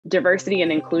diversity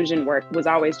and inclusion work was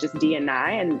always just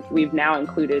D&I, and we've now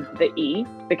included the E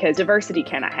because diversity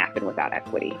cannot happen without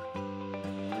equity.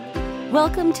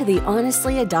 Welcome to the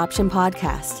Honestly Adoption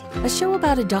Podcast, a show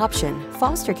about adoption,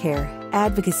 foster care,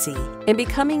 advocacy, and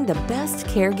becoming the best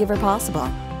caregiver possible.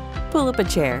 Pull up a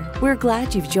chair. We're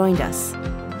glad you've joined us.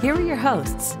 Here are your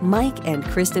hosts, Mike and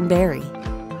Kristen Berry.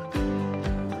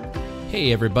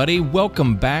 Hey everybody,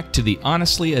 welcome back to the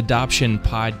Honestly Adoption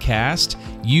Podcast.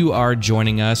 You are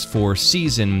joining us for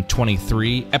Season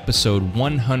 23, Episode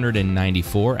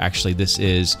 194. Actually, this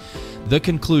is the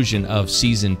conclusion of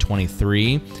Season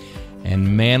 23.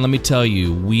 And man, let me tell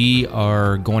you, we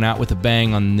are going out with a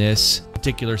bang on this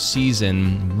particular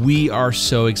season. We are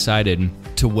so excited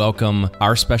to welcome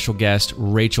our special guest,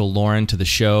 Rachel Lauren, to the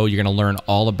show. You're going to learn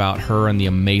all about her and the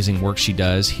amazing work she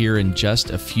does here in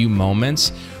just a few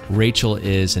moments. Rachel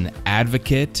is an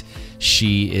advocate.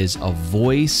 She is a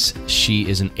voice. She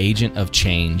is an agent of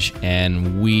change.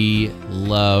 And we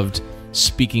loved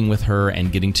speaking with her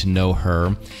and getting to know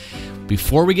her.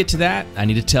 Before we get to that, I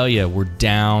need to tell you, we're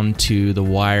down to the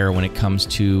wire when it comes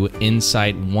to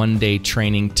Insight one-day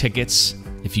training tickets.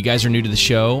 If you guys are new to the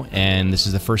show and this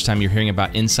is the first time you're hearing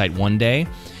about Insight One Day,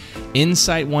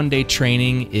 Insight One Day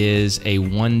Training is a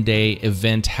one-day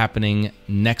event happening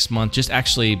next month, just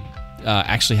actually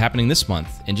happening this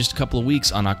month in just a couple of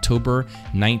weeks on October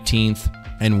 19th.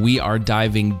 And we are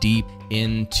diving deep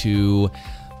into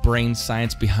brain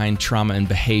science behind trauma and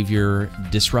behavior,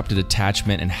 disrupted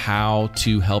attachment, and how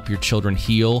to help your children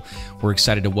heal. We're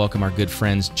excited to welcome our good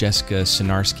friends Jessica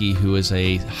Sinarski, who is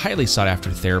a highly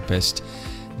sought-after therapist.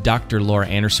 Dr. Laura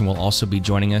Anderson will also be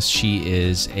joining us. She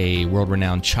is a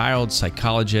world-renowned child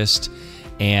psychologist.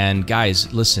 And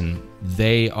guys, listen,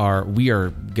 we are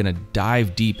going to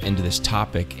dive deep into this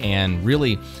topic. And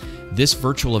really, this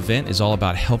virtual event is all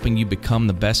about helping you become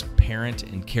the best parent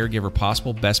and caregiver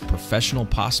possible, best professional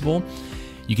possible.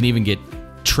 You can even get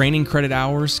training credit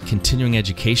hours, continuing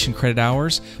education credit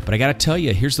hours. But I got to tell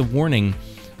you, here's the warning.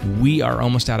 We are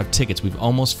almost out of tickets. We've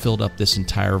almost filled up this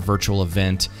entire virtual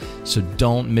event. So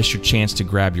don't miss your chance to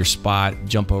grab your spot.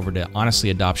 Jump over to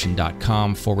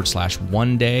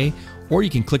honestlyadoption.com/one day, or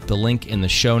you can click the link in the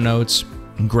show notes.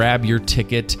 Grab your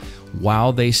ticket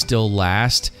while they still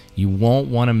last. You won't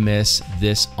want to miss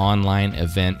this online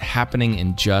event happening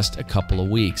in just a couple of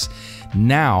weeks.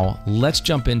 Now, let's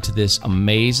jump into this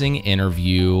amazing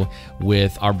interview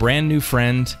with our brand new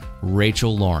friend,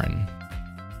 Rachel Lauren.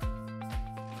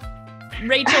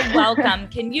 Rachel, welcome.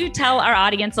 Can you tell our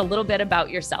audience a little bit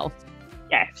about yourself?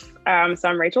 Yes. So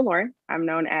I'm Rachel Lauren. I'm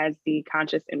known as the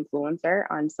conscious influencer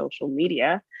on social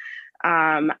media.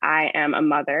 I am a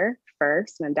mother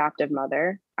first, an adoptive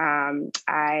mother.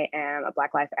 I am a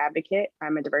Black Life advocate.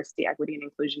 I'm a diversity, equity, and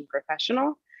inclusion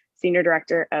professional, senior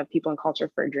director of people and culture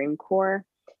for Dream Corps.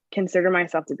 Consider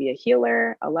myself to be a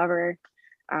healer, a lover,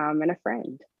 and a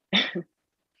friend.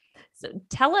 So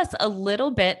tell us a little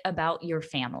bit about your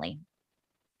family.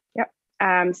 Yep.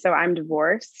 So I'm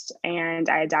divorced and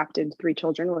I adopted 3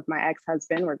 children with my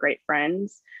ex-husband. We're great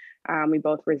friends. We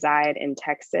both reside in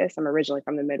Texas. I'm originally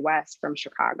from the Midwest, from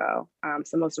Chicago.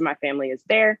 So most of my family is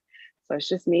there. So it's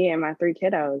just me and my 3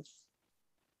 kiddos.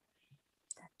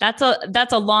 That's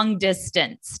a long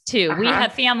distance too. We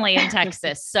have family in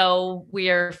Texas, so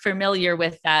we're familiar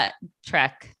with that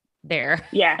trek there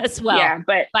as well. Yeah,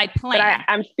 but by plane. But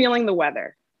I'm feeling the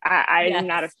weather. I'm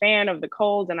not a fan of the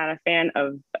cold and not a fan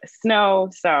of snow.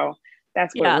 So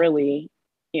that's what really,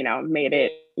 made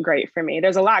it great for me.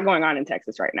 There's a lot going on in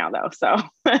Texas right now though. So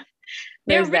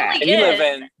there's that. Really is.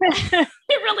 It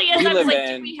really is. I was like,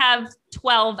 do we have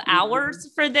 12 hours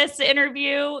for this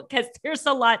interview? Because there's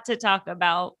a lot to talk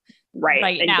about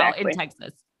right now in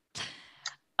Texas.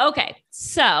 Okay.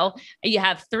 So you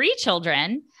have 3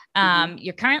 children.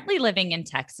 You're currently living in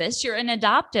Texas. You're an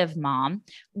adoptive mom.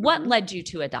 What led you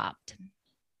to adopt?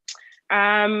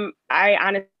 I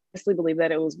honestly believe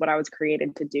that it was what I was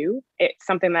created to do. It's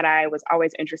something that I was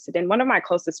always interested in. One of my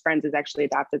closest friends is actually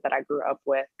adopted that I grew up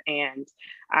with. And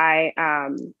I,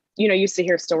 used to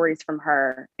hear stories from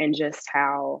her and just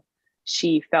how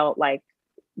she felt like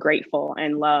grateful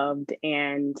and loved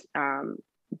and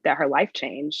that her life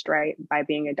changed, right, by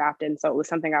being adopted. And so it was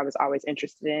something I was always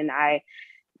interested in. I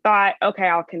thought, okay,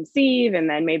 I'll conceive and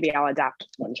then maybe I'll adopt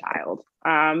 1 child.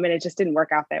 And it just didn't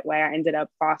work out that way. I ended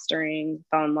up fostering,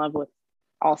 fell in love with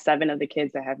all 7 of the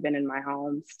kids that have been in my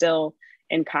home, still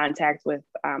in contact with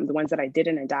the ones that I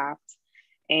didn't adopt.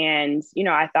 And,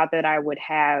 I thought that I would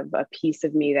have a piece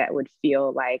of me that would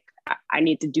feel like I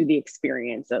need to do the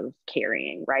experience of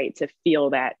carrying, right? To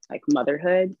feel that like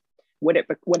motherhood, would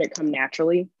it come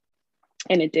naturally?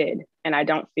 And it did. And I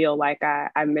don't feel like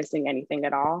I'm missing anything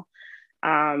at all.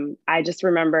 I just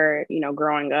remember,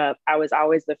 growing up, I was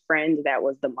always the friend that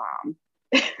was the mom.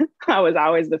 I was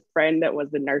always the friend that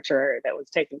was the nurturer, that was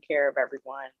taking care of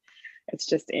everyone. It's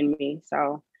just in me.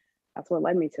 So that's what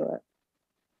led me to it.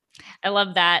 I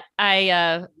love that.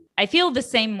 I feel the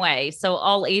same way. So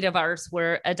all 8 of ours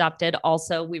were adopted.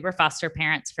 Also, we were foster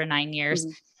parents for 9 years.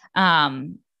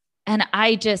 And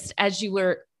I just, as you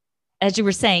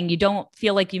were saying, you don't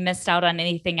feel like you missed out on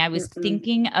anything. I was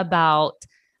thinking about,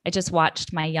 I just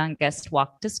watched my youngest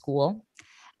walk to school.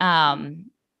 And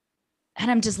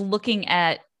I'm just looking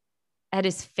at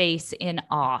his face in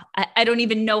awe. I don't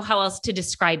even know how else to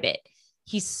describe it.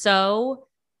 He's so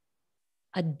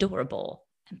adorable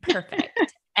and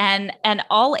perfect. and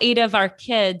all 8 of our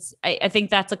kids, I think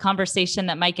that's a conversation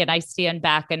that Mike and I stand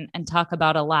back and talk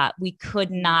about a lot. We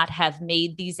could not have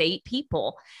made these 8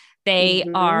 people. They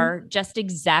are just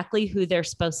exactly who they're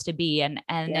supposed to be. And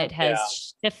it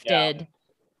has shifted. Yeah.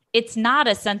 It's not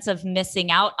a sense of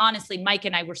missing out. Honestly, Mike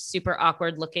and I were super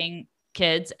awkward looking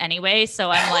kids anyway.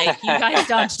 So I'm like, you guys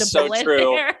dodged a bullet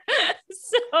there.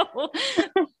 So,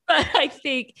 but I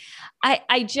think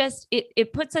I just,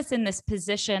 it puts us in this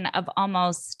position of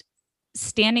almost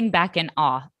standing back in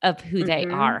awe of who they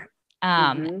are.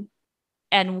 And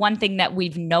one thing that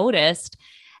we've noticed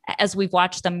as we've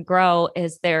watched them grow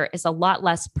is there is a lot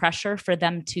less pressure for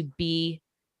them to be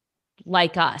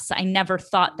like us. I never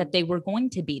thought that they were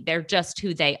going to be. They're just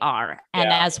who they are. And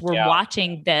as we're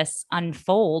watching this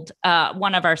unfold,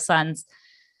 one of our sons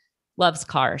loves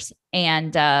cars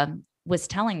and was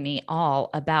telling me all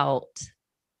about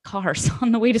cars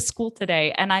on the way to school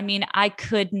today. And I mean, I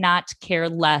could not care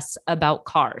less about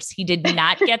cars. He did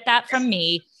not get that from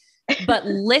me. But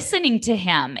listening to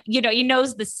him, he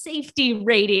knows the safety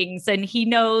ratings and he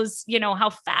knows, how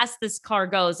fast this car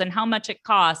goes and how much it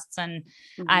costs. And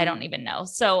I don't even know.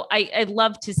 So I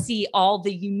love to see all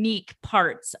the unique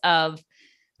parts of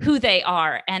who they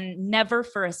are. And never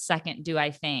for a second do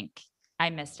I think I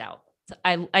missed out. So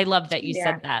I love that you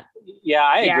said that. Yeah,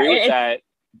 I agree with that.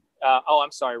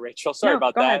 I'm sorry, Rachel. Sorry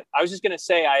about that. Ahead. I was just going to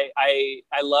say,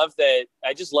 I love that.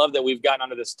 I just love that we've gotten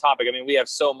onto this topic. I mean, we have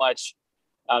so much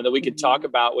that we could talk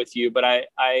about with you, but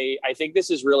I think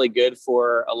this is really good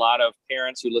for a lot of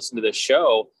parents who listen to this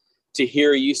show to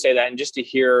hear you say that and just to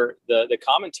hear the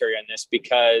commentary on this,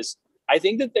 because I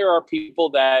think that there are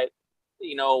people that,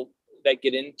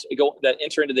 that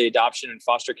enter into the adoption and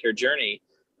foster care journey,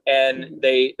 and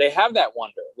they have that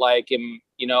wonder. Like,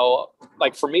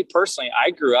 like for me personally,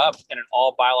 I grew up in an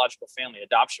all biological family.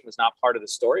 Adoption was not part of the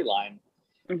storyline.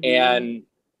 And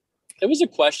it was a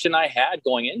question I had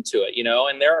going into it,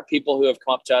 and there are people who have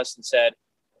come up to us and said,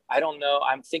 I don't know,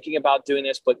 I'm thinking about doing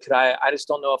this, but I just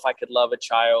don't know if I could love a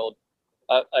child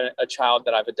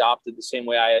that I've adopted the same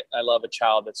way I love a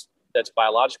child that's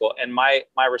biological. And my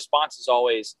response is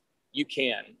always, you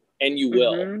can, and you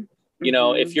will,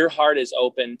 if your heart is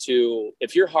open to,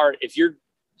 if you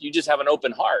just have an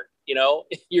open heart,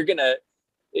 you're gonna,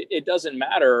 it doesn't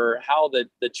matter how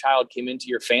the child came into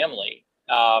your family.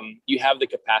 You have the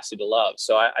capacity to love.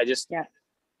 So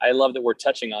I love that we're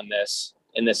touching on this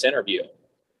in this interview.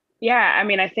 Yeah. I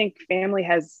mean, I think family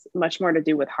has much more to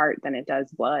do with heart than it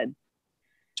does blood.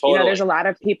 Totally. There's a lot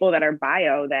of people that are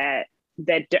bio that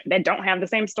don't have the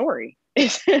same story.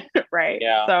 Right.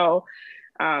 Yeah. So,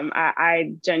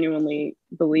 I genuinely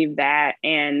believe that.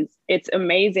 And it's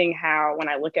amazing how, when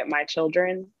I look at my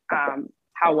children,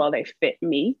 how well they fit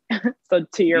me. So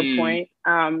to your point,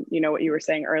 what you were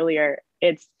saying earlier,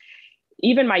 it's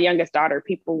even my youngest daughter,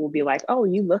 people will be like, oh,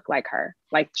 you look like her.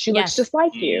 Like she looks just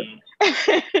like you.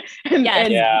 and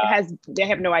they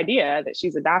have no idea that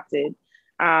she's adopted.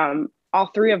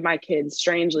 All 3 of my kids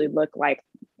strangely look like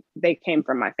they came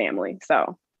from my family.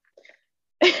 So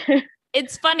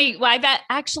it's funny. Well, I've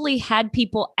actually had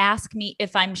people ask me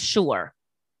if I'm sure.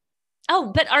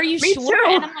 Oh, but are you sure? Too.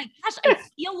 And I'm like, gosh, I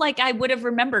feel like I would have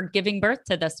remembered giving birth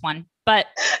to this one, but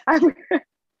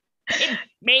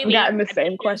maybe gotten the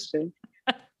same question.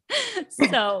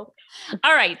 So,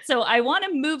 all right. So I want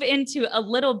to move into a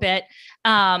little bit,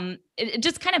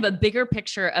 just kind of a bigger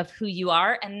picture of who you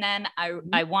are. And then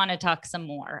I want to talk some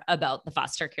more about the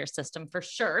foster care system for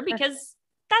sure, because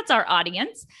that's our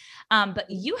audience. But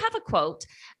you have a quote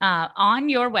on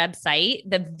your website,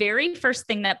 the very first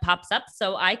thing that pops up.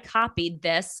 So I copied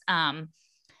this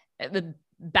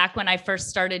back when I first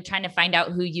started trying to find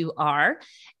out who you are.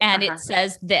 And it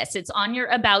says this, it's on your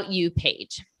About You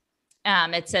page.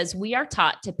 It says, we are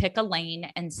taught to pick a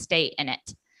lane and stay in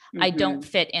it. I don't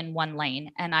fit in one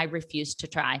lane and I refuse to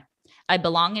try. I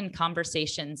belong in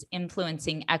conversations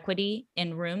influencing equity,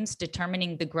 in rooms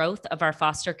determining the growth of our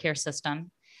foster care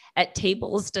system, at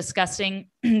tables discussing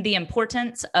the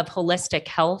importance of holistic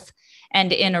health,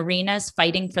 and in arenas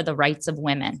fighting for the rights of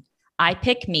women. I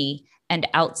pick me and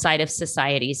outside of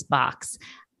society's box.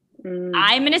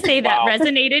 I'm going to say that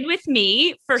resonated with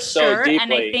me for sure. Deeply.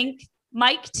 And I think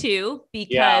Mike too,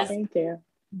 because Thank you.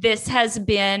 This has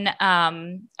been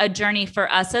a journey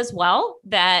for us as well,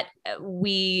 that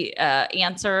we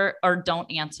answer or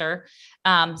don't answer,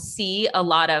 see a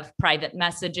lot of private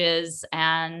messages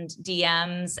and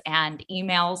DMs and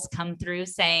emails come through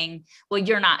saying, well,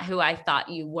 you're not who I thought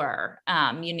you were.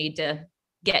 You need to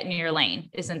get in your lane.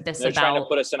 Isn't this They're trying to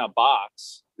put us in a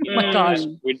box? Oh my gosh.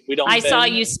 We don't. I saw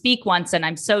you speak once and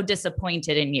I'm so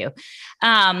disappointed in you.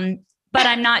 But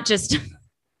I'm not just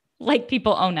like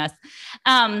people own us.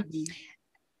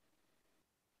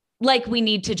 Like we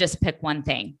need to just pick one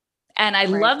thing. And I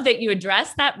love that you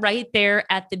addressed that right there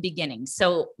at the beginning.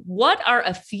 So what are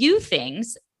a few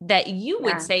things that you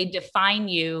would say define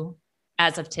you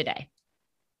as of today?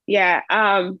 Yeah.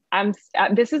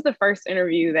 This is the first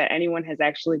interview that anyone has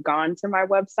actually gone to my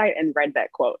website and read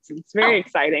that quote. So it's very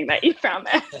exciting that you found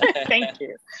that. Thank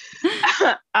you.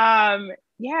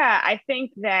 Yeah, I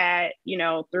think that,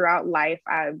 throughout life,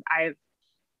 I've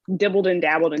dibbled and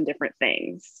dabbled in different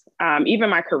things, even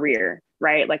my career,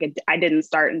 right? Like I didn't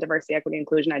start in diversity, equity,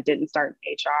 inclusion. I didn't start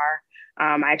in HR.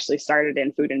 I actually started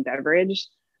in food and beverage.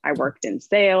 I worked in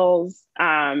sales.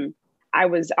 I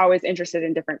was always interested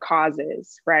in different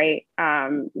causes, right?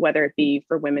 Whether it be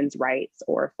for women's rights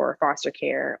or for foster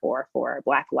care or for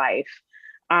Black life.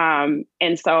 And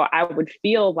so I would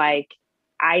feel like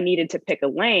I needed to pick a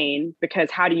lane,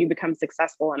 because how do you become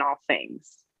successful in all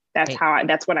things? That's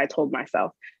what I told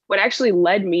myself. What actually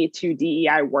led me to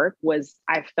DEI work was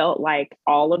I felt like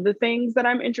all of the things that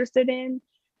I'm interested in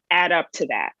add up to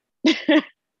that.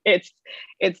 It's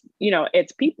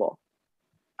people.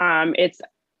 It's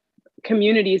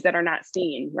communities that are not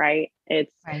seen, right?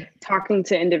 It's talking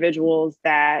to individuals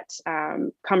that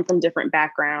come from different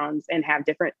backgrounds and have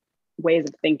different ways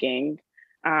of thinking,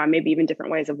 maybe even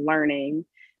different ways of learning.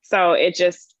 So it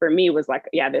just, for me, was like,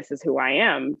 yeah, this is who I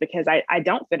am, because I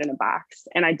don't fit in a box.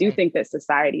 And I do think that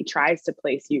society tries to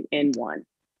place you in one.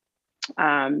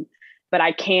 But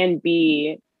I can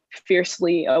be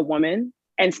fiercely a woman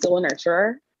and still a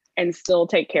nurturer and still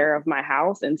take care of my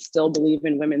house and still believe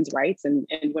in women's rights and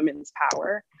women's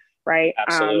power, right?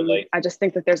 Absolutely. I just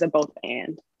think that there's a both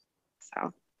and.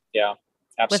 So yeah,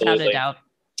 absolutely. Without a doubt.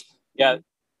 Yeah.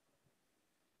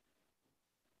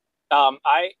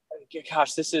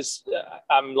 This is,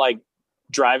 I'm like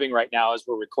driving right now as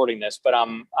we're recording this, but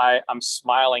I'm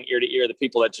smiling ear to ear. The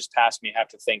people that just passed me have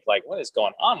to think like, what is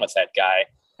going on with that guy?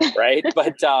 Right.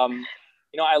 But,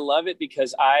 I love it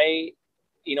because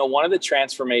one of the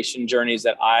transformation journeys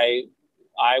that I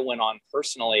went on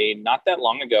personally, not that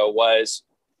long ago, was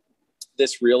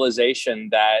this realization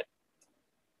that,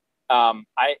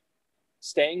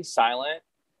 staying silent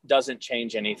doesn't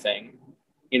change anything.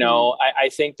 I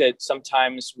think that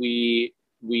sometimes we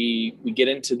get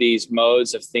into these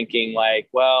modes of thinking like,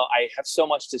 well, I have so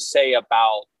much to say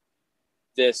about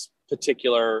this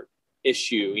particular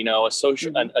issue, a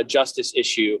social, a justice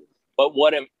issue, but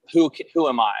who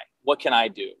am I? What can I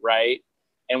do? Right.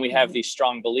 And we have these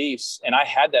strong beliefs, and I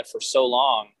had that for so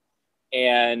long.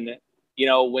 And,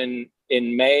 when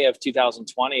in May of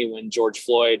 2020, when George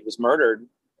Floyd was murdered,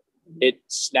 it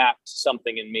snapped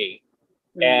something in me.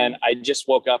 And I just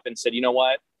woke up and said, you know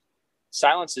what?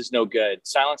 Silence is no good.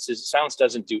 Silence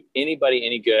doesn't do anybody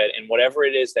any good. And whatever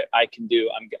it is that I can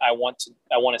do, I want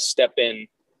to step in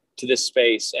to this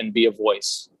space and be a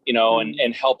voice,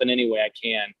 and help in any way I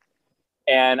can.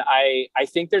 And I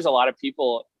think there's a lot of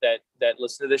people that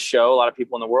listen to this show, a lot of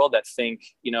people in the world that think,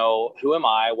 who am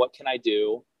I? What can I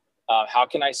do? How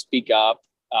can I speak up?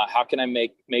 How can I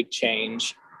make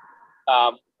change?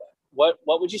 What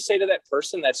would you say to that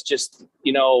person that's just,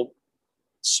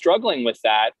 struggling with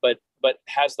that, but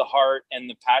has the heart and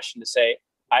the passion to say,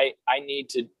 I need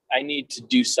to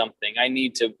do something. I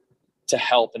need to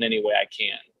help in any way I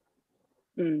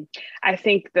can. I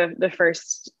think the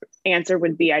first answer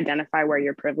would be identify where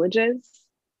your privilege is.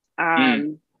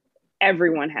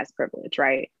 Everyone has privilege,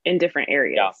 right? In different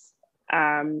areas.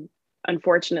 Yeah.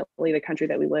 Unfortunately, the country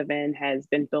that we live in has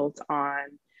been built on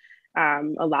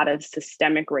a lot of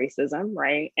systemic racism,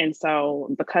 right? And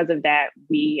so because of that,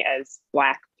 we as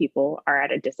Black people are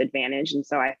at a disadvantage. And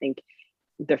so I think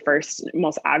the first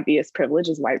most obvious privilege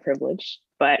is white privilege,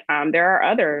 but there are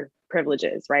other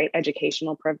privileges, right?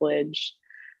 Educational privilege,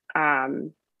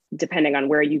 depending on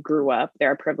where you grew up,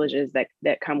 there are privileges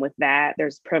that come with that.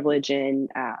 There's privilege in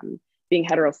being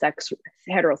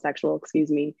heterosexual,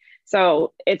 excuse me.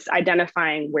 So it's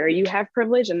identifying where you have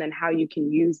privilege and then how you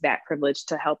can use that privilege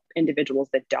to help individuals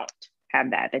that don't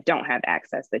have that don't have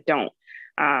access, that don't,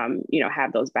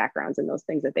 have those backgrounds and those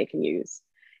things that they can use.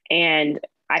 And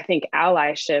I think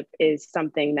allyship is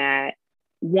something that,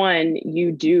 one,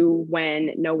 you do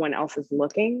when no one else is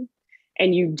looking,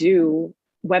 and you do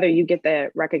whether you get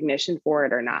the recognition for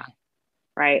it or not,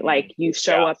 right? Like you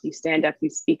show up, you stand up, you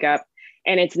speak up,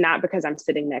 and it's not because I'm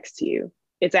sitting next to you.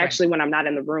 It's actually when I'm not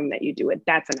in the room that you do it.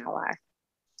 That's an ally.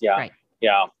 Yeah. Right.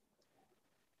 Yeah.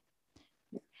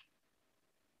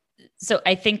 So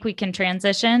I think we can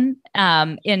transition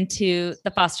into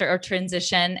the foster, or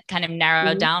transition, kind of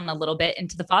narrow down a little bit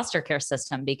into the foster care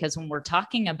system, because when we're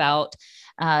talking about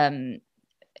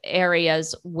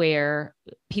areas where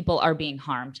people are being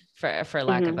harmed, for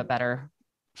lack of a better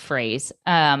phrase,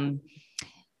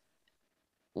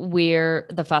 where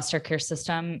the foster care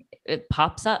system, it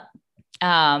pops up.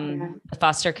 The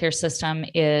foster care system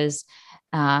is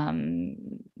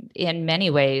in many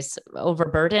ways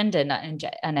overburdened and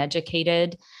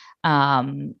uneducated,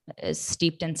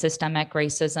 steeped in systemic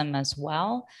racism as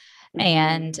well.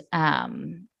 And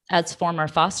as former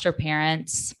foster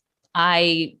parents,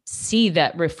 I see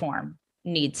that reform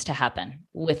needs to happen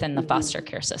within the foster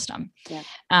care system.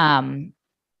 And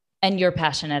you're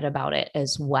passionate about it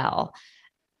as well.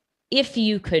 If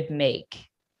you could make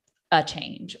a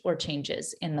change or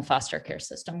changes in the foster care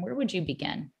system, where would you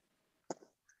begin?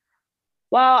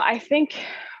 Well, I think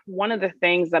one of the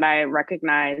things that I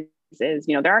recognize is,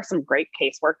 there are some great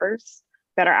caseworkers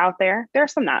that are out there. There are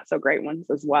some not so great ones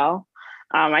as well.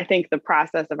 I think the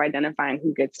process of identifying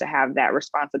who gets to have that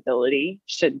responsibility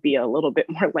should be a little bit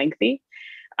more lengthy.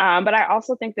 But I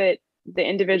also think that the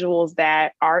individuals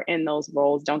that are in those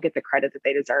roles don't get the credit that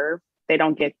they deserve. They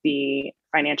don't get the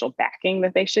financial backing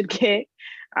that they should get.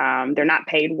 They're not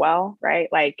paid well, right?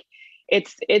 Like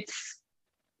it's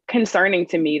concerning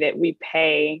to me that we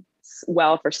pay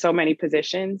well for so many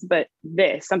positions, but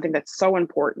something that's so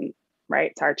important,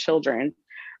 right, to our children,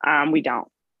 we don't.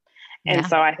 And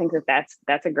so I think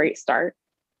that's a great start.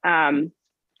 I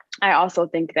also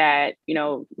think that,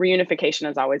 reunification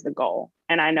is always the goal.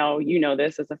 And I know,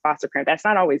 this as a foster parent, that's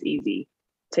not always easy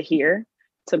to hear,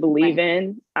 to believe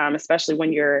in, especially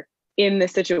when you're in the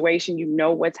situation,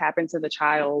 what's happened to the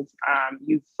child,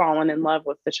 you've fallen in love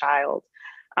with the child.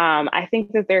 I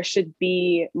think that there should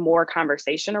be more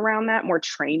conversation around that, more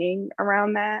training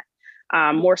around that,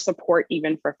 more support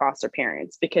even for foster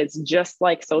parents, because just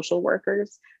like social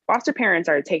workers, foster parents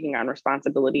are taking on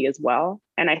responsibility as well.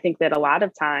 And I think that a lot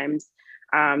of times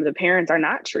the parents are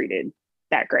not treated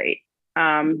that great.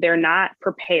 They're not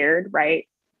prepared, right,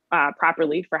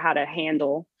 properly for how to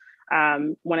handle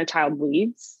when a child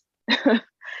bleeds.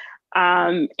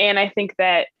 And I think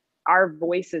that our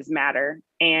voices matter.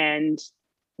 And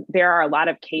there are a lot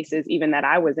of cases, even that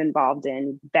I was involved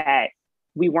in, that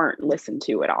we weren't listened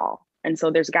to at all. And so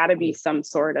there's got to be some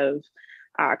sort of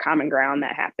common ground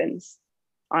that happens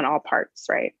on all parts,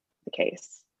 right? The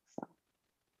case. So.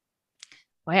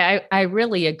 Well, I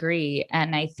really agree.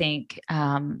 And I think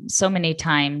so many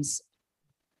times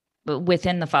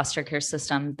within the foster care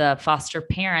system, the foster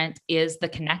parent is the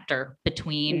connector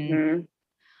between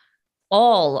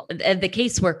all the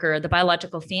caseworker, the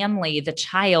biological family, the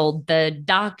child, the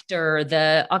doctor,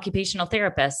 the occupational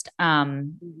therapist.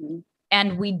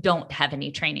 And we don't have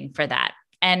any training for that.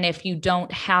 And if you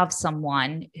don't have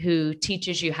someone who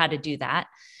teaches you how to do that,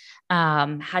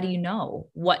 how do you know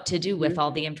what to do with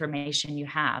all the information you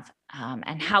have?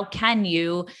 And how can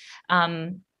you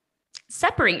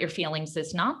separate your feelings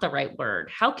is not the right word.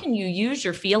 How can you use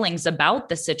your feelings about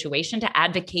the situation to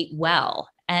advocate well?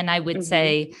 And I would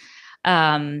say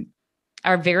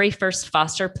our very first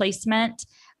foster placement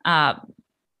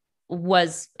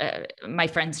was my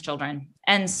friend's children.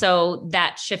 And so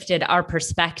that shifted our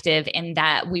perspective in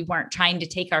that we weren't trying to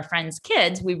take our friends'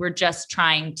 kids. We were just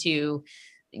trying to,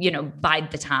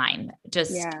 bide the time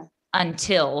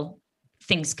until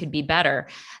things could be better.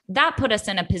 That put us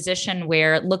in a position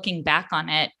where, looking back on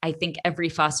it, I think every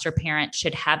foster parent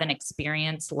should have an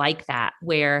experience like that,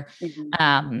 where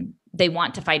they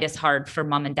want to fight as hard for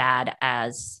mom and dad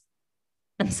as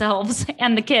themselves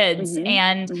and the kids.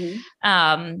 And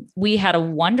we had a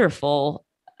wonderful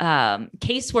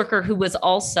caseworker who was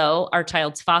also our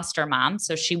child's foster mom.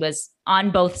 So she was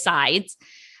on both sides,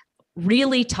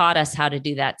 really taught us how to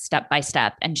do that step by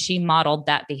step. And she modeled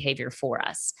that behavior for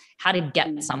us, how to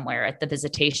get somewhere at the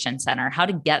visitation center, how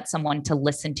to get someone to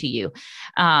listen to you.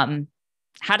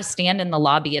 how to stand in the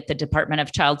lobby at the Department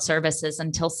of Child Services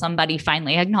until somebody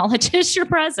finally acknowledges your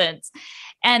presence,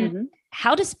 and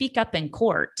how to speak up in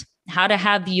court, how to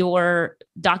have your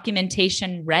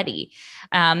documentation ready.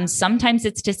 Sometimes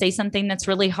it's to say something that's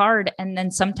really hard. And then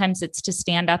sometimes it's to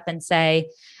stand up and say,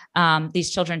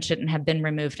 these children shouldn't have been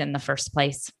removed in the first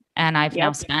place. And I've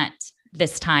now spent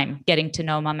this time getting to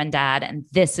know mom and dad. And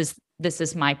this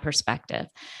is my perspective.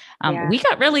 We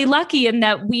got really lucky in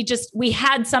that we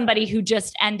had somebody who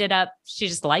just ended up, she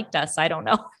just liked us. I don't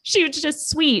know. She was just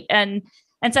sweet and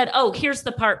said, oh, here's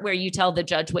the part where you tell the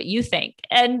judge what you think.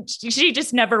 And she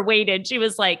just never waited. She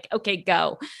was like, okay,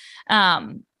 go.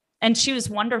 And she was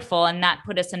wonderful. And that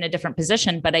put us in a different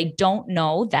position. But I don't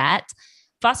know that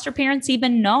foster parents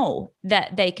even know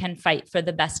that they can fight for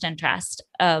the best interest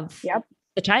of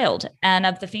the child and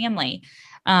of the family.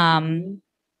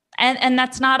 And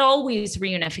that's not always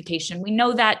reunification. We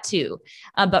know that too,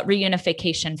 but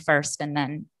reunification first and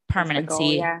then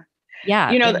permanency.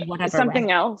 You know, something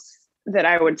else that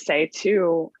I would say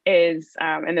too is,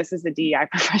 and this is the DEI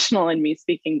professional in me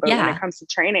speaking, but when it comes to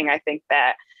training, I think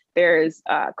that there's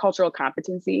cultural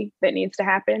competency that needs to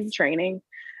happen, training.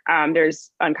 There's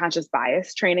unconscious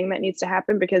bias training that needs to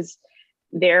happen, because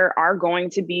there are going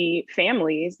to be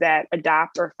families that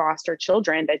adopt or foster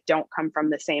children that don't come from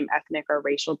the same ethnic or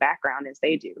racial background as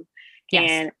they do.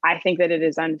 And I think that it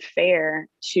is unfair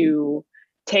to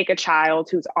take a child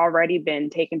who's already been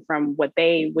taken from what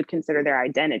they would consider their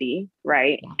identity,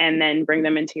 right? And then bring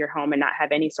them into your home and not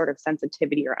have any sort of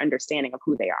sensitivity or understanding of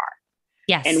who they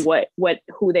are. And what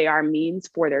who they are means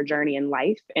for their journey in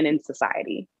life and in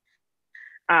society.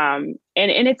 And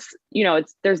it's, you know,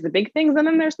 there's the big things and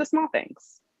then there's the small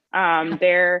things.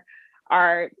 There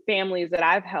are families that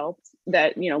I've helped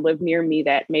that, you know, live near me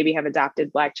that maybe have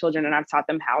adopted Black children, and I've taught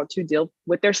them how to deal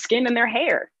with their skin and their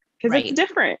hair, because it's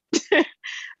different.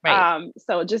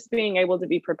 So just being able to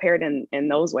be prepared in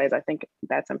those ways, I think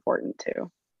that's important too.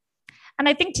 And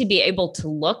I think to be able to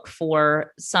look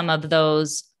for some of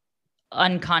those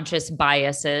unconscious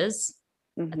biases,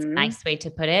 that's a nice way to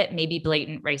put it, maybe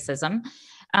blatant racism,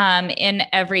 in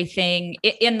everything,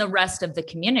 in the rest of the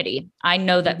community. I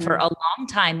know that for a long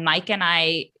time, Mike and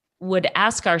I would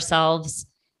ask ourselves,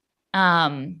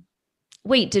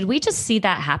 wait, did we just see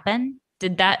that happen?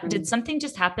 Did something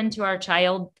just happen to our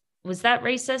child? Was that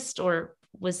racist, or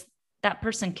was that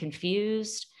person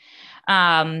confused?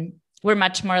 We're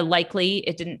much more likely,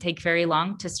 it didn't take very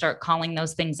long to start calling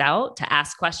those things out, to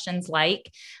ask questions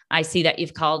like, I see that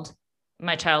you've called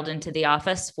my child into the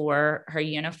office for her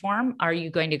uniform. Are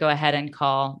you going to go ahead and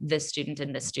call this student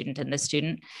and this student and this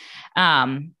student?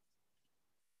 You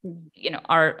know,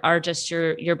 are just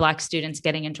your Black students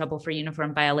getting in trouble for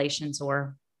uniform violations,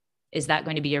 or is that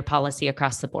going to be your policy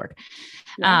across the board?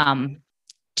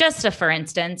 Just for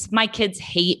instance, my kids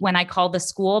hate when I call the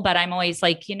school, but I'm always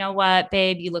like, you know what,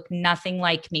 babe, you look nothing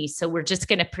like me. So we're just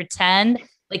going to pretend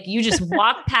like you just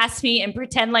walk past me and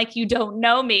pretend like you don't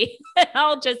know me.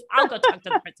 I'll go talk to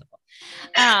the principal.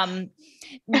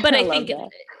 But I think,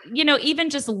 you know, even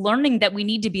just learning that we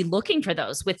need to be looking for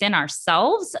those within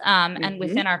ourselves and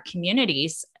within our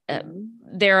communities,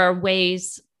 there are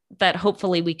ways that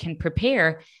hopefully we can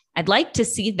prepare. I'd like to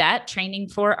see that training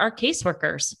for our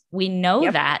caseworkers. We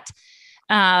know that.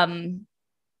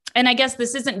 And I guess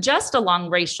this isn't just along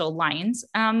racial lines,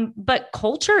 but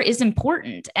culture is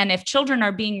important. And if children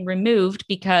are being removed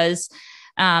because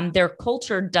their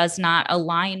culture does not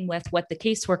align with what the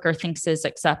caseworker thinks is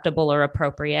acceptable or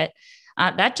appropriate,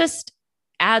 that just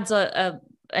adds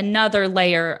another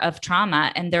layer of trauma.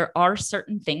 And there are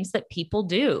certain things that people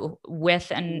do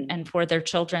with and for their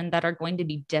children that are going to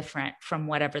be different from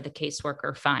whatever the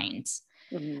caseworker finds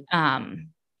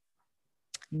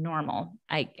normal,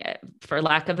 for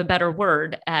lack of a better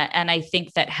word. And I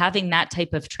think that having that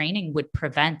type of training would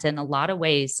prevent, in a lot of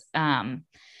ways,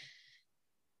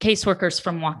 caseworkers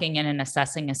from walking in and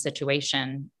assessing a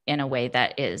situation in a way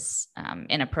that is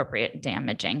inappropriate and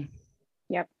damaging.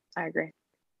 Yep, I agree.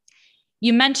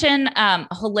 You mentioned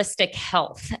holistic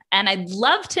health, and I'd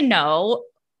love to know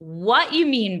what you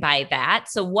mean by that.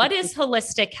 So what is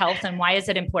holistic health and why is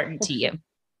it important to you?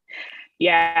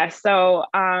 Yeah, so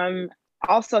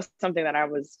also something that I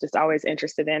was just always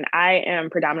interested in. I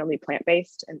am predominantly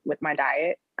plant-based with my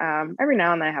diet. Every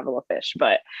now and then I have a little fish,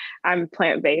 but I'm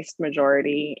plant-based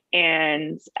majority.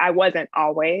 And I wasn't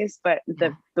always, but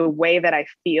the way that I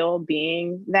feel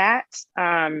being that,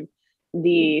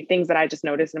 the things that I just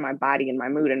noticed in my body and my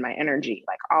mood and my energy,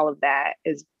 like all of that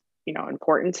is, you know,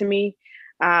 important to me.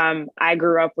 I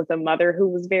grew up with a mother who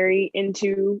was very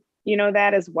into, you know,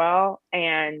 that as well.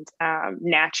 And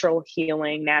natural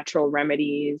healing, natural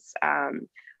remedies,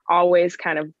 always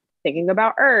kind of thinking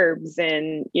about herbs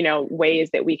and, ways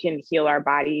that we can heal our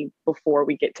body before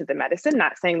we get to the medicine.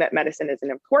 Not saying that medicine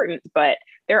isn't important, but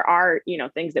there are,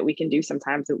 things that we can do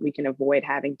sometimes that we can avoid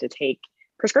having to take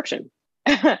prescription.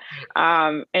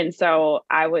 And so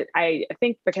I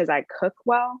think because I cook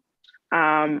well,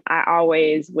 I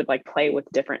always would like play with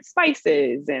different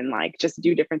spices and like just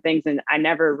do different things. And I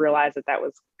never realized that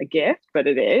was a gift, but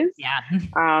it is. Yeah.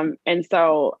 And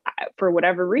so for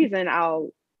whatever reason, I'll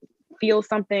feel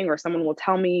something or someone will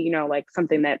tell me, like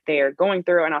something that they're going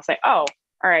through. And I'll say, oh,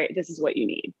 all right, this is what you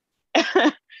need.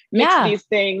 Mix these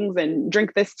things and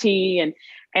drink this tea.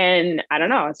 And I don't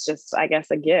know, it's just, I guess,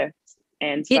 a gift.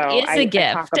 And so I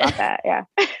talk about that. Yeah.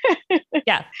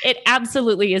 Yeah, it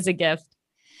absolutely is a gift.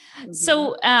 Mm-hmm.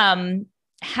 So,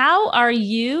 how are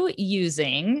you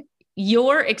using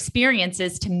your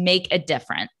experiences to make a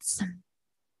difference?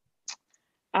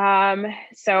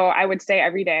 So I would say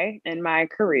every day in my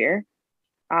career,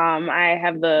 I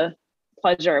have the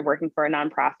pleasure of working for a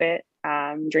nonprofit,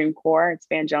 Dream Corps. It's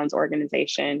Van Jones'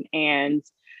 organization. And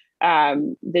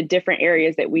the different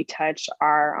areas that we touch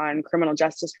are on criminal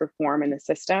justice reform in the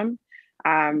system.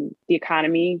 The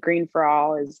economy, Green for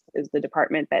All is the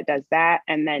department that does that.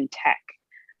 And then tech.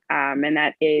 And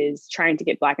that is trying to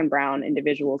get Black and Brown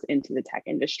individuals into the tech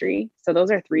industry. So those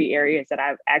are three areas that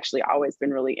I've actually always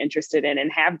been really interested in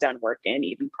and have done work in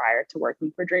even prior to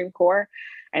working for Dream Corps.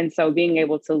 And so being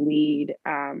able to lead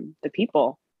the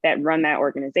people that run that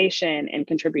organization and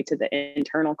contribute to the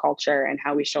internal culture and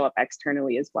how we show up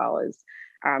externally as well is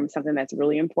something that's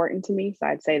really important to me. So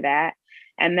I'd say that.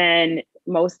 And then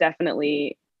most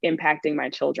definitely impacting my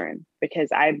children, because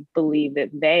I believe that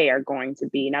they are going to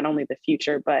be not only the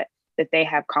future, but that they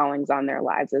have callings on their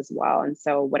lives as well. And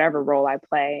so whatever role I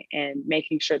play and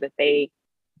making sure that they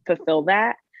fulfill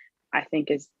that, I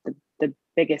think is the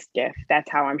biggest gift.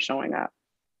 That's how I'm showing up.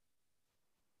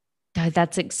 God,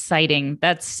 that's exciting.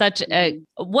 That's such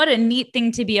what a neat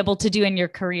thing to be able to do in your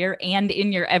career and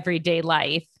in your everyday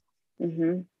life.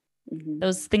 Mm-hmm. Mm-hmm.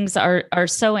 Those things are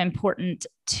so important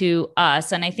to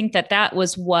us. And I think that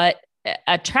was what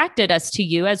attracted us to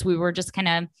you, as we were just kind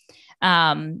of,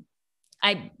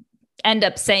 I end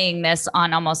up saying this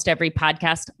on almost every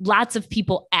podcast. Lots of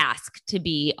people ask to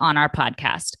be on our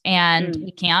podcast, and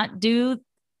we can't do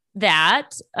that.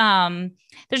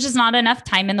 There's just not enough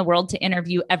time in the world to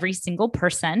interview every single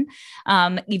person,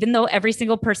 even though every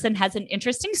single person has an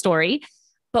interesting story.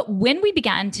 But when we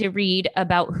began to read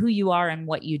about who you are and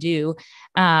what you do,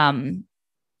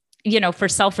 for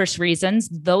selfish reasons,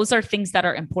 those are things that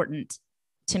are important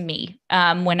to me.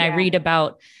 When I read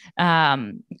about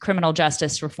criminal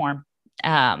justice reform,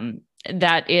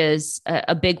 that is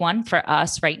a big one for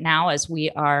us right now, as we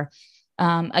are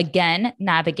again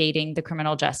navigating the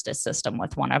criminal justice system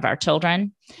with one of our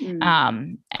children,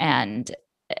 and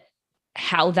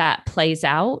how that plays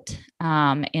out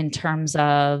in terms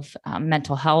of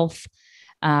mental health,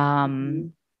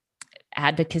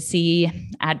 advocacy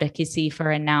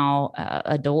for a now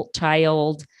adult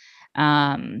child.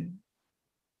 And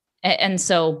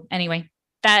so anyway,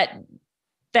 that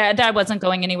I wasn't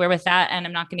going anywhere with that, and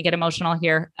I'm not going to get emotional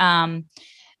here.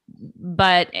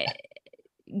 But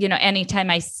anytime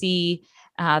I see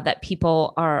that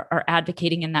people are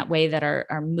advocating in that way, that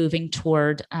are moving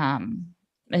toward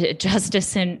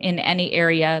justice in any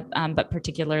area, but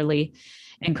particularly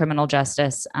in criminal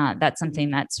justice, that's something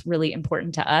that's really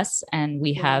important to us. And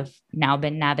we have now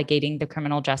been navigating the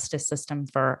criminal justice system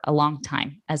for a long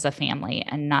time as a family,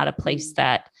 and not a place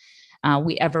that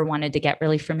we ever wanted to get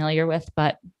really familiar with,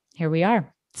 but here we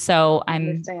are. So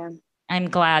I'm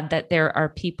glad that there are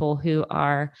people who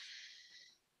are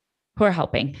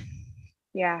helping.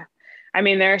 Yeah. I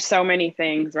mean, there are so many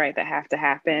things, right, that have to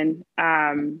happen.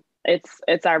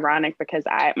 It's ironic because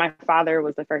my father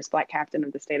was the first Black captain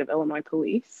of the state of Illinois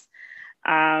police.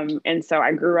 And so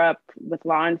I grew up with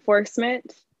law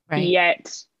enforcement,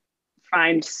 yet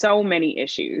find so many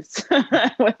issues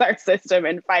with our system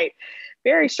and fight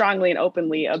very strongly and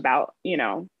openly about,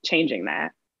 changing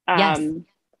that.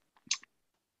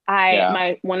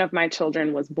 One of my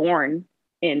children was born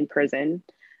in prison,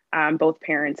 both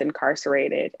parents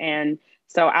incarcerated. And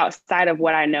so outside of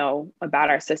what I know about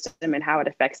our system and how it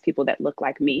affects people that look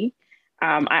like me,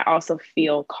 I also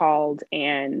feel called,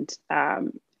 and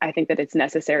I think that it's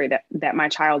necessary that my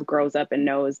child grows up and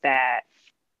knows that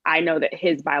I know that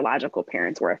his biological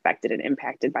parents were affected and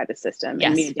impacted by the system. Yes.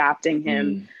 And me adopting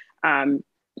him,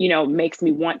 makes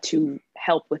me want to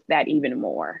help with that even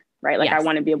more, right? Like, I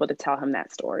want to be able to tell him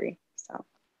that story. So,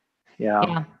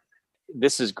 yeah.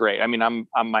 This is great. I mean,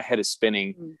 my head is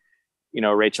spinning,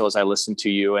 Rachel, as I listen to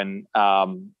you, and,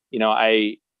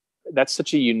 that's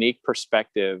such a unique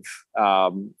perspective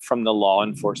from the law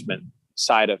enforcement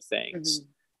side of things.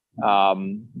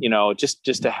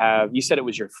 Just to have, you said it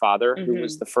was your father who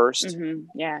was the first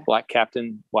Black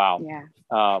captain. Wow. Yeah.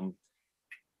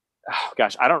 Oh,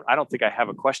 gosh, I don't think I have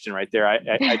a question right there.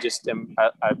 I just am,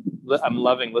 I'm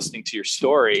loving listening to your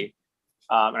story.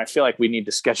 And I feel like we need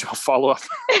to schedule a follow-up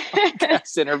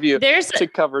podcast interview to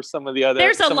cover some of the other.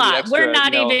 There's a lot. We're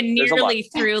not even nearly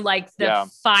through like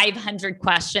the 500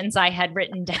 questions I had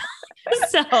written down.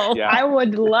 So I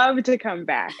would love to come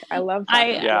back. I love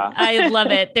I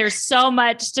love it. There's so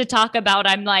much to talk about.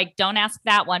 I'm like, don't ask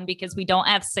that one because we don't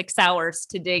have 6 hours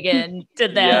to dig into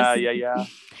this. Yeah.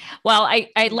 Well,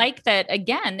 I like that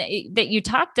again, that you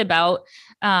talked about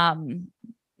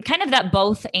kind of that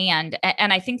both and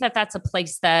I think that that's a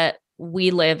place that we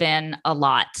live in a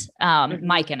lot.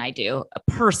 Mike and I do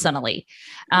personally,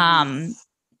 both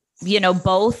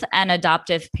an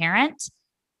adoptive parent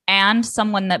and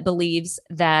someone that believes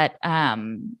that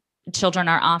children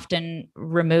are often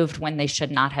removed when they should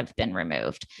not have been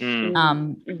removed.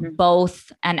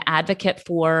 Both an advocate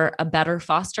for a better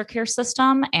foster care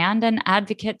system and an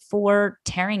advocate for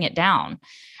tearing it down.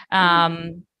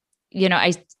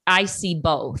 I see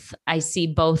both. I see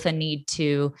both a need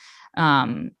to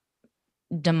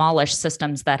demolish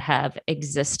systems that have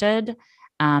existed,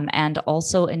 and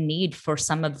also a need for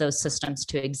some of those systems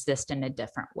to exist in a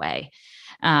different way.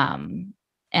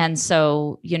 And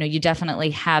so, you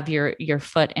definitely have your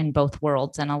foot in both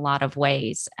worlds in a lot of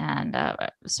ways, and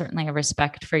certainly a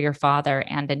respect for your father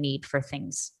and a need for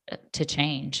things to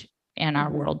change in our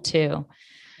world too.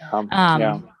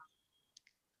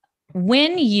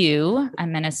 When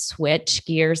I'm going to switch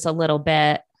gears a little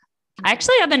bit. I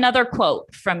actually have another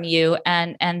quote from you,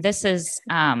 and this is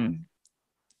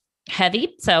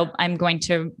heavy. So I'm going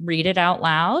to read it out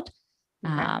loud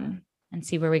and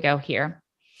see where we go here.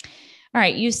 All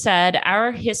right. You said,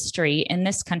 our history in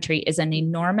this country is an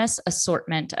enormous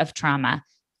assortment of trauma.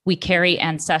 We carry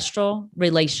ancestral,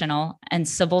 relational, and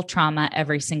civil trauma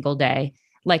every single day,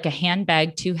 like a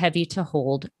handbag too heavy to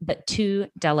hold, but too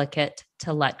delicate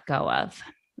to let go of.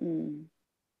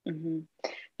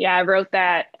 Yeah, I wrote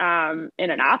that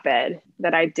in an op-ed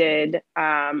that I did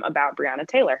about Breonna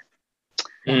Taylor.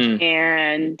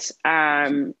 And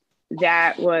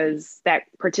that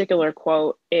particular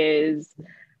quote is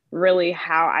really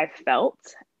how I felt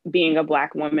being a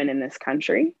Black woman in this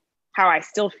country, how I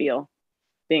still feel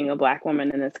being a Black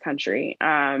woman in this country.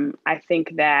 I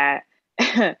think that,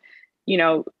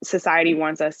 society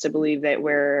wants us to believe that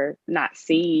we're not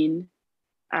seen,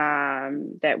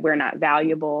 that we're not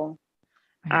valuable.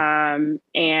 And,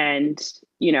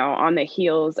 on the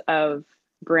heels of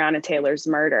Breonna Taylor's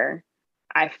murder,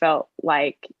 I felt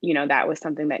like, that was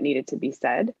something that needed to be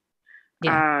said.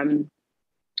 Yeah.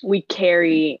 We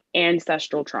carry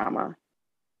ancestral trauma.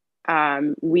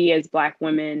 We as Black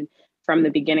women, from the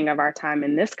beginning of our time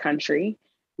in this country,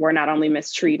 were not only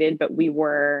mistreated, but we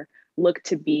were looked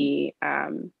to be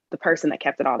the person that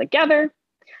kept it all together.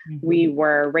 We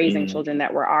were raising children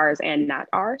that were ours and not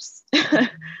ours,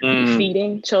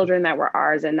 feeding children that were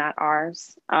ours and not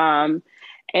ours. And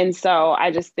so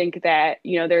I just think that,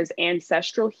 there's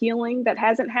ancestral healing that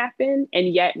hasn't happened,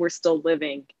 and yet we're still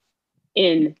living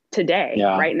in today,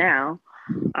 right now,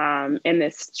 in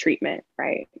this treatment.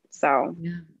 Right. So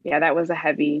that was a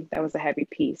heavy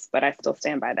piece, but I still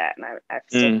stand by that. And I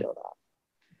still feel that.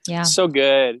 Yeah. So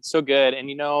good. So good. And,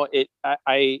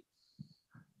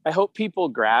 I hope people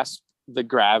grasp the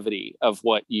gravity of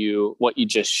what you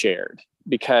just shared,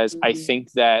 because I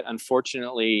think that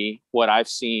unfortunately what I've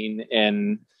seen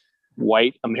in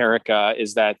white America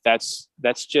is that that's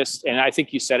just, and I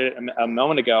think you said it a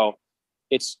moment ago,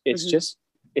 it's just,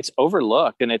 it's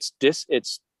overlooked, and it's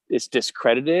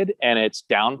discredited, and it's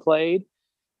downplayed.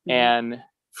 And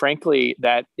frankly,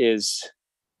 that is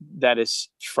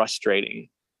frustrating.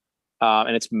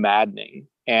 And it's maddening.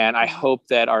 And I hope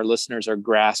that our listeners are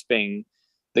grasping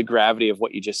the gravity of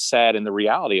what you just said and the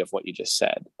reality of what you just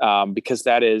said, because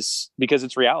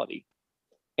it's reality.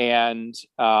 And,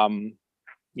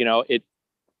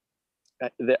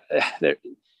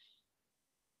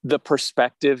 the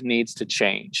perspective needs to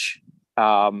change.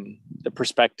 The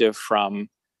perspective from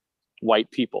white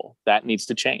people, that needs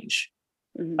to change.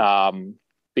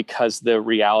 Because the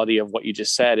reality of what you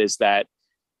just said is that,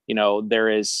 there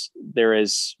is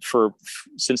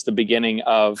since the beginning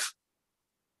of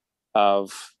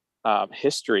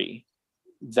history,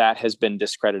 that has been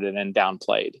discredited and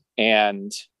downplayed.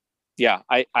 And I'm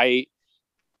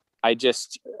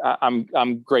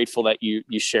grateful that you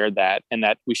shared that, and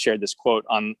that we shared this quote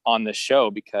on this show,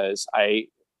 because we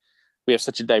have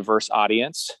such a diverse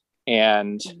audience,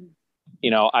 and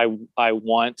I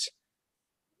want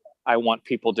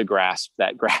people to grasp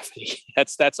that gravity.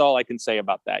 That's all I can say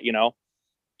about that,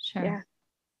 Sure. Yeah,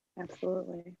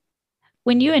 absolutely.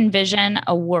 When you envision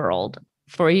a world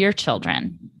for your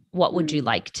children, what would you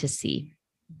like to see?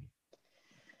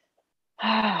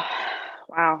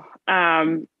 Wow.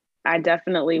 I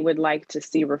definitely would like to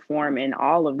see reform in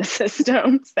all of the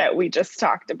systems that we just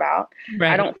talked about.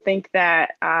 Right. I don't think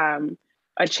that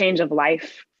a change of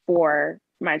life for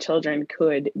my children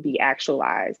could be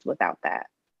actualized without that.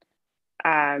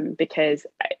 Because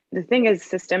the thing is,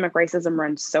 systemic racism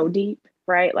runs so deep,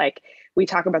 right? Like, we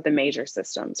talk about the major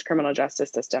systems: criminal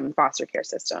justice system, foster care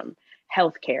system,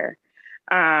 healthcare.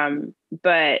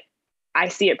 But I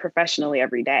see it professionally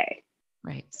every day.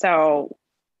 Right. So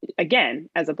again,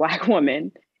 as a Black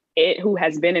woman, who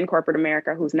has been in corporate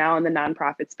America, who's now in the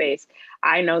nonprofit space,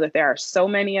 I know that there are so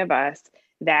many of us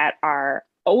that are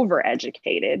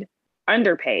overeducated,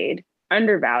 underpaid,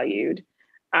 undervalued.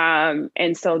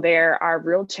 And so there are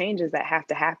real changes that have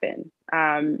to happen.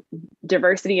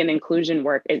 Diversity and inclusion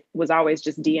work, it was always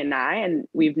just D&I, and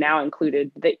we've now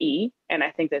included the E. And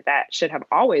I think that should have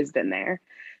always been there,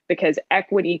 because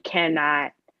diversity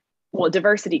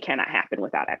cannot happen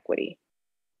without equity.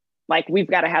 Like, we've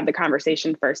got to have the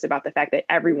conversation first about the fact that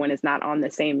everyone is not on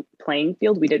the same playing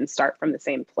field. We didn't start from the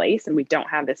same place, and we don't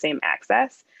have the same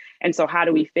access. And so how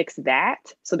do we fix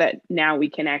that so that now we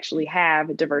can actually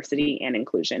have diversity and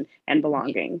inclusion and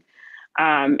belonging?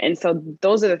 And so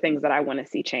those are the things that I want to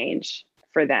see change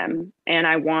for them. And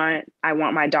I want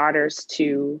my daughters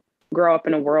to grow up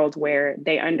in a world where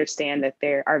they understand that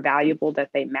they are valuable, that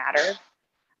they matter,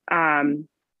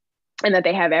 and that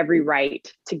they have every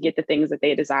right to get the things that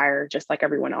they desire, just like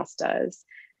everyone else does.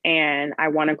 And I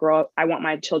want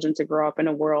my children to grow up in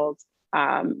a world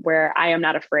where I am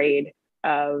not afraid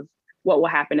of what will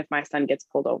happen if my son gets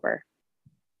pulled over.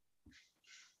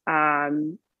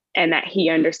 And that he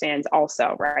understands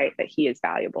also, right, that he is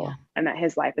valuable and that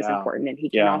his life is important, and he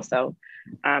can also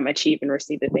achieve and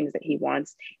receive the things that he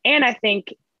wants. And I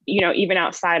think, even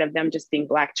outside of them just being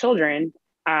Black children,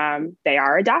 they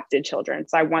are adopted children.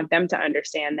 So I want them to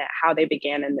understand that how they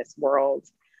began in this world,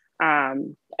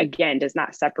 again, does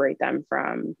not separate them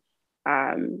from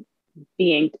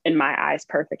being, in my eyes,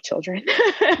 perfect children.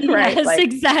 Right? Yes,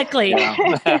 exactly.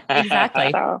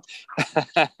 Exactly. So.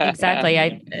 Exactly.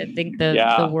 I think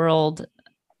the world,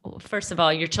 first of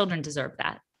all, your children deserve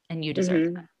that, and you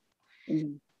deserve that.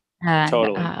 Mm-hmm. And,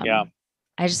 totally.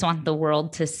 I just want the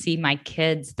world to see my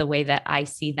kids the way that I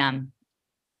see them,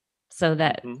 so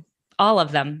that all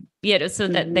of them, so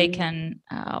that they can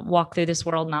walk through this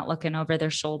world not looking over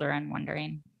their shoulder and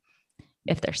wondering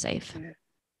if they're safe.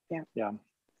 Yeah.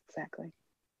 Exactly.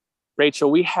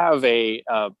 Rachel, we have a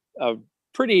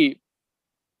pretty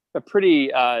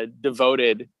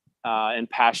devoted and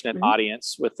passionate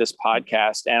audience with this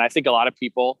podcast. And I think a lot of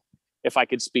people, if I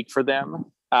could speak for them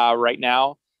right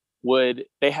now,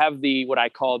 they have what I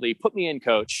call the put me in,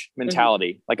 coach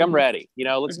mentality. Like, I'm ready,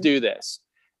 let's do this.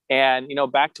 And,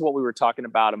 back to what we were talking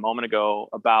about a moment ago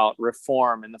about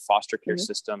reform in the foster care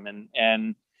system and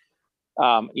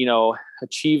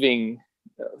achieving,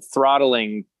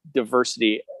 throttling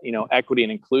diversity, equity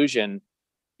and inclusion,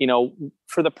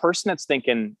 for the person that's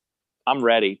thinking, I'm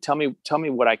ready. Tell me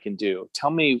what I can do. Tell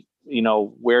me,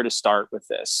 where to start with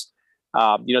this,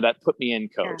 that put me in,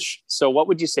 coach. Yeah. So what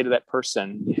would you say to that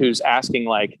person who's asking,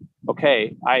 like,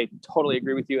 okay, I totally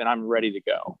agree with you and I'm ready to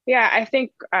go? Yeah, I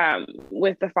think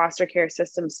with the foster care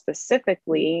system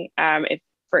specifically,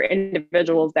 for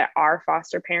individuals that are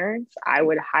foster parents, I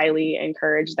would highly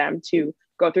encourage them to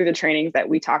go through the trainings that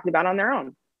we talked about on their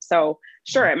own. So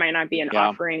sure, it might not be an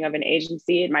offering of an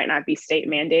agency. It might not be state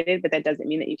mandated, but that doesn't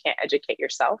mean that you can't educate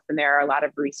yourself. And there are a lot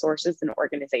of resources and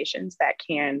organizations that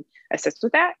can assist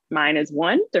with that. Mine is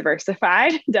one,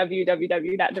 Diversified,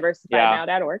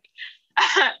 www.diversifiednow.org.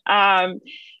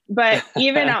 But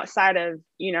even outside of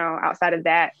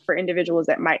that, for individuals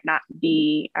that might not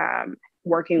be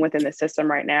working within the system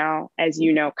right now, as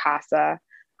CASA,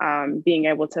 being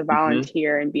able to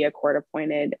volunteer and be a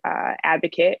court-appointed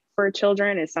advocate for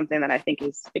children is something that I think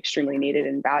is extremely needed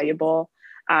and valuable.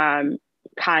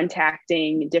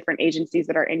 Contacting different agencies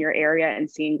that are in your area and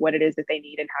seeing what it is that they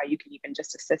need and how you can even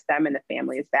just assist them and the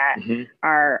families that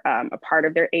are a part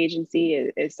of their agency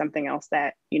is something else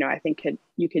that, I think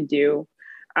you could do.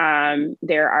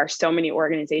 There are so many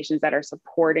organizations that are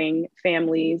supporting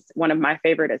families. One of my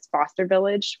favorite is Foster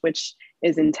Village, which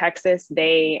is in Texas.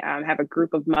 They have a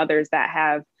group of mothers that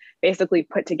have basically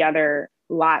put together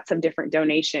lots of different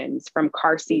donations, from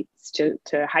car seats to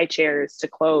high chairs to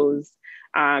clothes,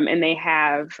 And they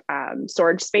have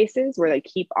storage spaces where they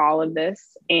keep all of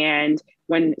this. And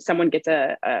when someone gets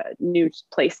a new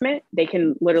placement, they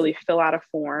can literally fill out a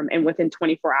form, and within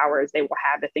 24 hours, they will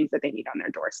have the things that they need on their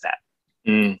doorstep.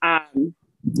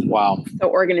 Wow. So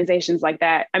organizations like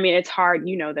that, I mean, it's hard,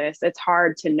 you know this, it's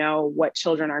hard to know what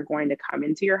children are going to come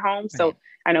into your home. So right.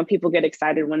 I know people get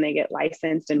excited when they get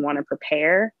licensed and want to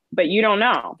prepare, but you don't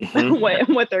know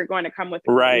what they're going to come with.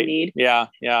 Right. Need. Yeah.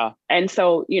 Yeah. And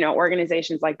so, you know,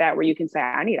 organizations like that, where you can say,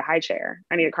 I need a high chair,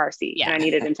 I need a car seat, and I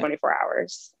need it in 24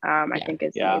 hours. I think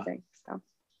it's amazing. So.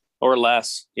 Or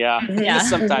less. Yeah.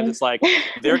 Sometimes it's like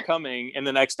they're coming in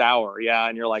the next hour. Yeah.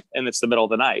 And you're like, and it's the middle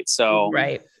of the night. So,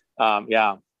 right.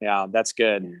 Yeah, that's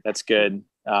good. That's good.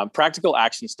 Practical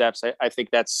action steps. I think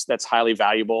that's highly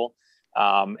valuable.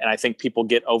 And I think people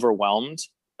get overwhelmed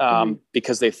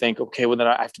because they think, okay, well then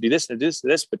I have to do this and this,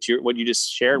 but what you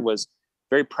just shared was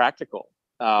very practical.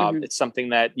 It's something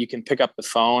that you can pick up the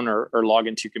phone or log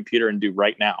into your computer and do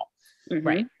right now.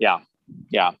 Right. Yeah.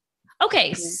 Yeah.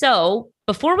 Okay. So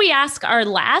before we ask our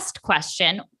last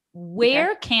question,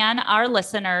 where can our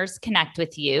listeners connect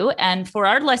with you? And for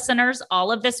our listeners, all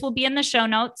of this will be in the show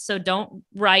notes. So don't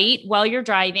write while you're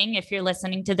driving. If you're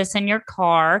listening to this in your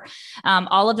car,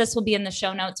 all of this will be in the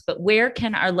show notes, but where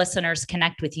can our listeners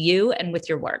connect with you and with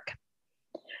your work?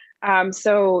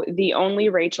 So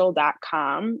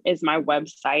theonlyrachel.com is my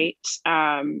website.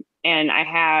 And I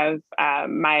have,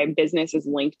 my business is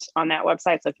linked on that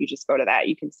website. So if you just go to that,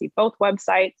 you can see both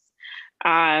websites.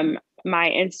 My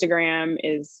Instagram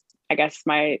is, I guess,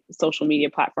 my social media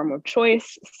platform of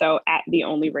choice. So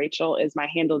 @theonlyrachel is my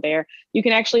handle there. You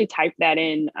can actually type that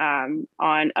in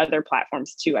on other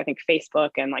platforms too. I think Facebook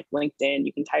and like LinkedIn,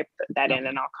 you can type that in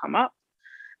and I'll come up.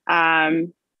 I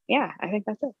think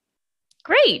that's it.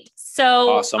 Great.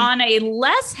 So awesome. On a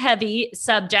less heavy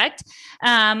subject,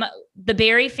 the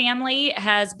Berry family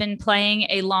has been playing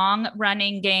a long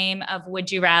running game of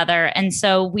Would You Rather. And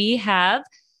so we have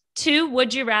 2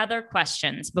 Would You Rather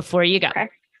questions before you go.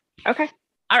 Okay.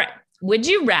 All right. Would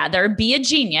you rather be a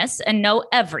genius and know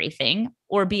everything,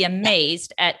 or be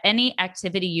amazed at any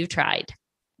activity you tried?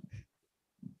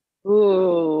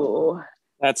 Ooh.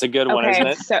 That's a good one, isn't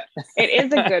it? So it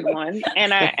is a good one.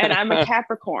 And I'm a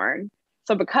Capricorn.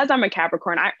 So because I'm a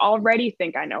Capricorn, I already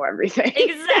think I know everything.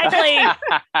 Exactly.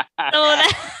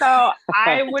 So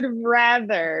I would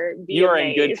rather be You're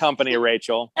amazed. in good company,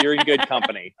 Rachel. You're in good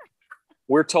company.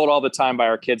 We're told all the time by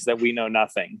our kids that we know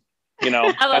nothing. You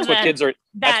know, that's what kids are.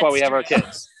 That's why we have our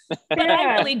kids. But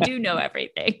I really do know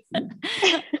everything.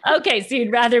 Okay. So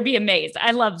you'd rather be amazed.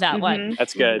 I love that one.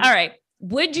 That's good. All right.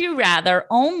 Would you rather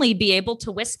only be able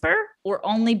to whisper or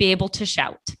only be able to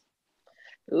shout?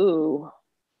 Ooh.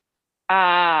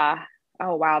 Oh,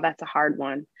 wow. That's a hard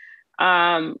one.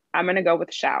 I'm going to go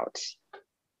with shout,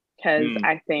 because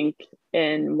I think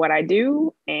in what I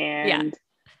do and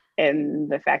in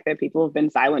the fact that people have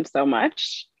been silent so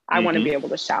much, I want to be able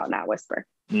to shout, not whisper.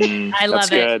 I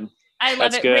love it. Good. I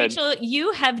love it. Good. Rachel,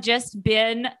 you have just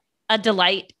been a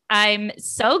delight. I'm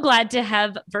so glad to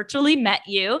have virtually met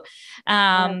you.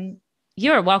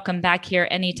 You're welcome back here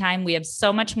anytime. We have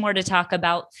so much more to talk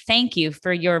about. Thank you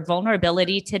for your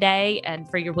vulnerability today and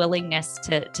for your willingness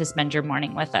to spend your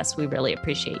morning with us. We really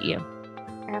appreciate you.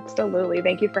 Absolutely.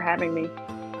 Thank you for having me.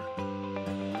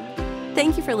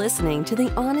 Thank you for listening to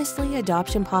the Honestly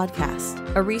Adoption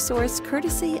Podcast, a resource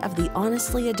courtesy of the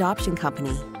Honestly Adoption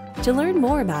Company. To learn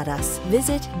more about us,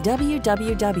 visit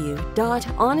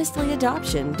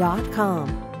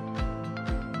www.honestlyadoption.com.